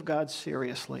things of God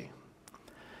seriously.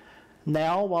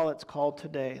 Now, while it's called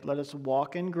today, let us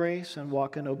walk in grace and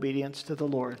walk in obedience to the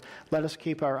Lord. Let us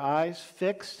keep our eyes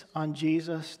fixed on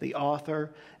Jesus, the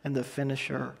author and the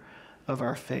finisher of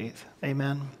our faith.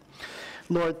 Amen.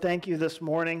 Lord, thank you this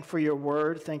morning for your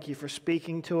word. Thank you for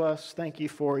speaking to us. Thank you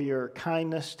for your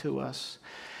kindness to us.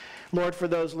 Lord, for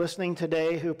those listening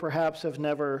today who perhaps have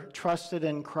never trusted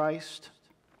in Christ,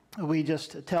 we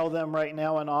just tell them right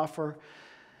now and offer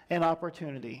an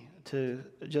opportunity to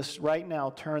just right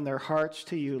now turn their hearts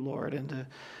to you, Lord, and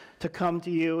to come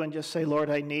to you and just say, Lord,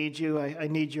 I need you. I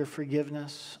need your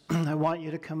forgiveness. I want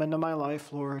you to come into my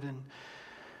life, Lord, and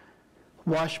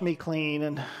wash me clean.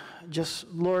 And just,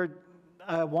 Lord,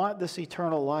 I want this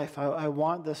eternal life. I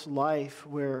want this life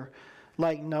where,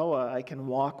 like Noah, I can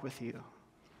walk with you.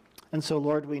 And so,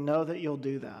 Lord, we know that you'll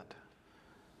do that.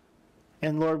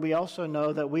 And, Lord, we also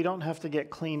know that we don't have to get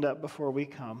cleaned up before we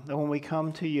come. That when we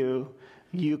come to you,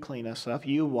 you clean us up.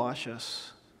 You wash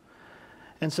us.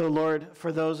 And so, Lord,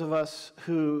 for those of us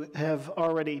who have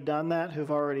already done that,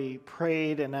 who've already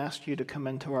prayed and asked you to come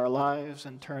into our lives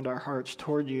and turned our hearts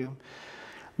toward you,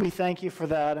 we thank you for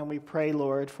that, and we pray,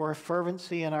 Lord, for a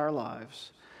fervency in our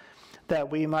lives,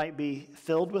 that we might be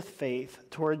filled with faith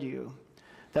toward you,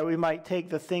 that we might take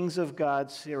the things of God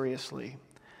seriously,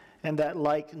 and that,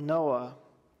 like Noah,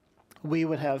 we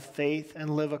would have faith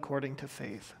and live according to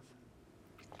faith.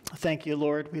 Thank you,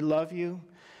 Lord. We love you.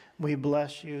 We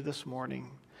bless you this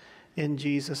morning. In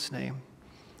Jesus' name,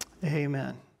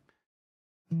 amen.